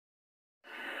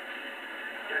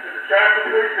Jackson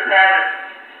Police Department.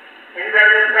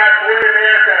 Anybody inside 40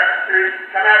 America Street,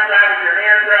 come outside with your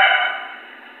hands up.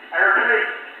 I repeat,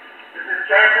 this is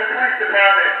Jackson Police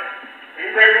Department.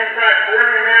 Anybody inside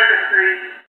 40 America Street.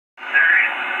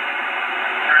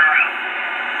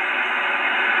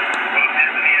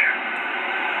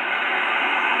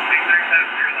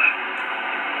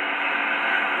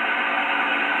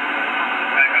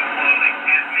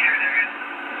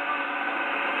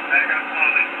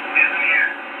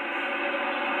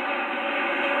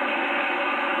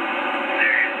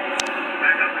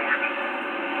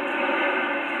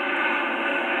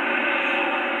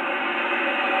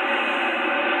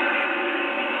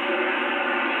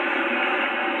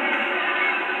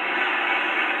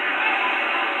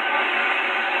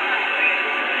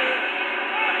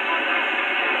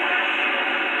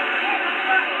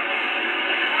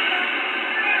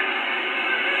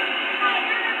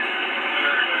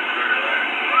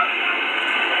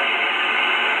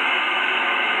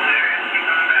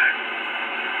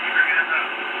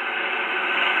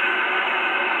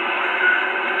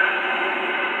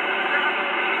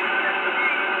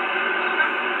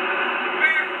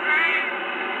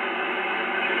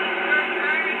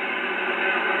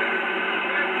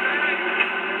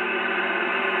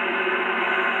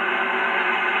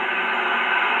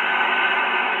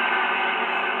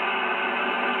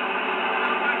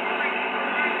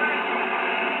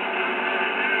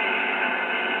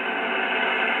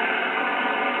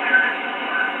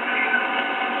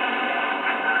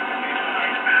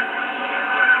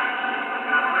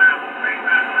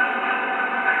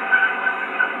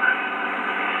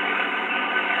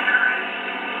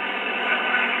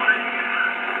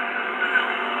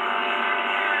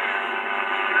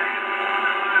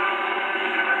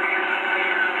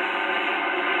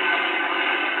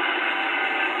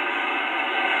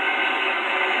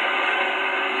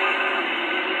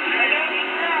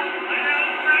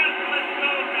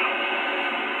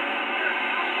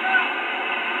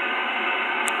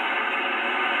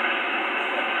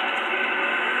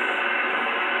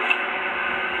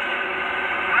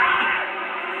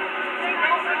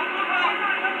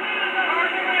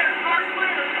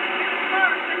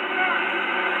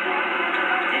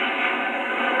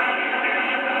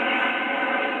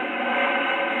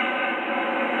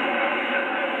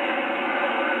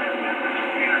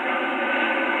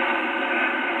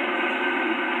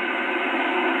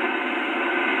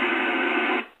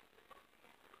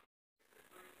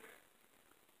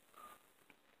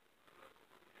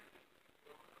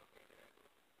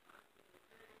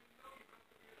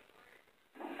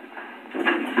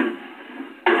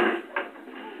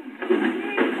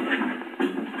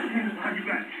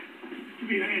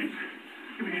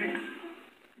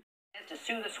 To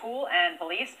sue the school and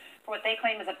police for what they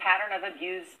claim is a pattern of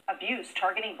abuse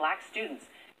targeting black students.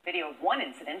 Video of one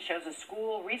incident shows a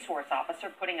school resource officer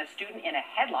putting a student in a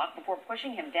headlock before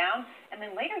pushing him down and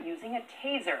then later using a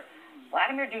taser.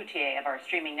 Vladimir Dutier of our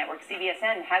streaming network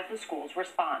CBSN has the school's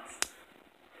response.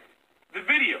 The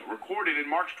video, recorded in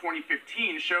March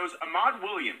 2015, shows Ahmaud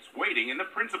Williams waiting in the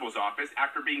principal's office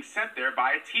after being sent there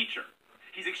by a teacher.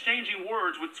 He's exchanging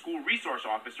words with school resource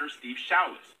officer Steve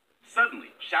Shaulis.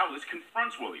 Suddenly, Shaulis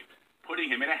confronts Williams, putting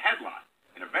him in a headlock,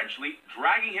 and eventually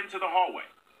dragging him to the hallway.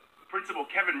 Principal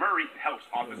Kevin Murray helps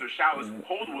Officer Shaulis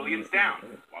hold Williams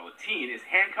down, while a teen is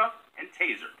handcuffed and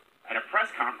tasered. At a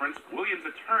press conference, Williams'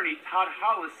 attorney Todd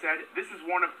Hollis said this is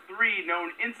one of 3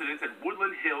 known incidents at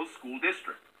Woodland Hills School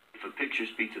District. If a picture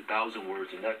speaks 1,000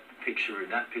 words, and that picture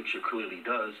clearly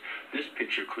does, this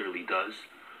picture clearly does,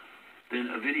 then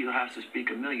a video has to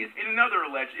speak 1,000,000. In another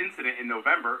alleged incident in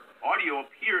November, audio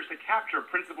appears to capture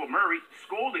Principal Murray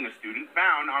scolding a student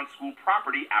found on school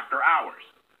property after hours.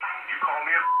 You call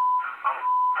me a I'm gonna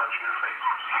punch you in your face.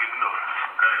 So you know it,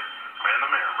 okay? Man to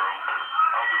man, bro.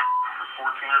 I'll be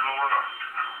 14 years old or not.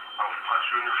 I will punch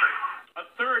you in your face. A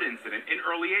third incident in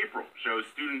early April shows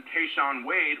student Kayshawn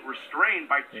Wade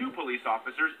restrained by 2 police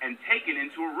officers and taken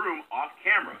into a room off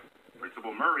camera.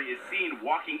 Principal Murray is seen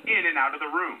walking in and out of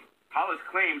the room. Hollis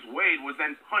claims Wade was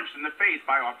then punched in the face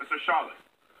by Officer Shaulis.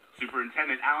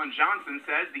 Superintendent Alan Johnson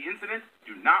says the incidents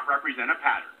do not represent a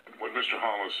pattern. What Mr.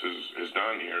 Hollis has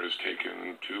done here is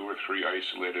taken 2 or 3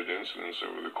 isolated incidents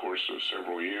over the course of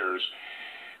several years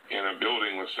in a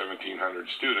building with 1,700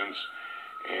 students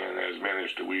and has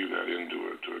managed to weave that into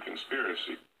a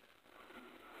conspiracy.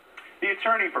 The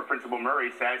attorney for Principal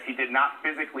Murray says he did not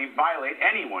physically violate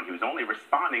anyone. He was only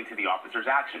responding to the officer's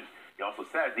actions. He also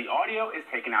says the audio is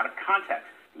taken out of context.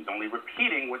 He was only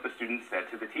repeating what the student said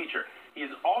to the teacher. He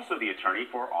is also the attorney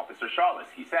for Officer Shaulis.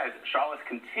 He says Shaulis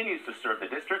continues to serve the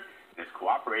district and is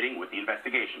cooperating with the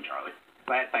investigation, Charlie.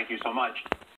 Vlad, thank you so much.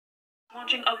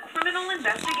 launching a criminal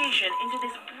investigation into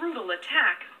this brutal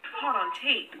attack, caught on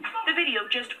tape. The video,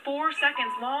 just 4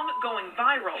 seconds long, going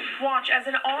viral. Watch as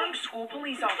an armed school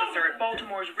police officer at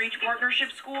Baltimore's Reach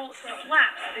Partnership School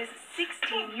slaps this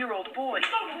 16-year-old boy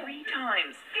 3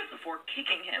 times before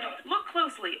kicking him. Look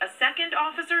closely. A second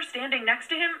officer standing next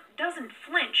to him doesn't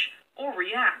flinch or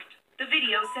react. The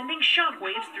video sending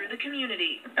shockwaves through the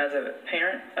community. As a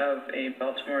parent of a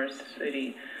Baltimore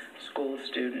City school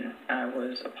student, I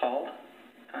was appalled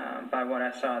by what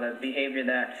I saw. The behavior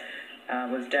that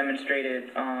was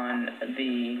demonstrated on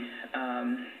the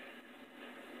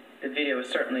video is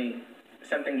certainly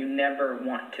something you never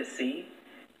want to see.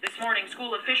 This morning,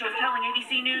 school officials telling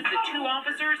ABC News the 2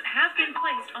 officers have been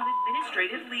placed on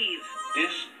administrative leave.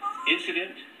 This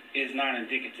incident is not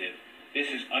indicative. This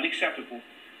is unacceptable.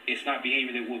 It's not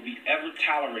behavior that will be ever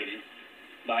tolerated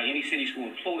by any city school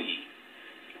employee.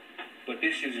 But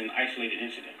this is an isolated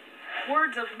incident.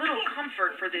 Words of little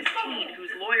comfort for this teen, whose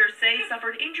lawyers say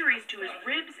suffered injuries to his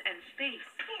ribs and face.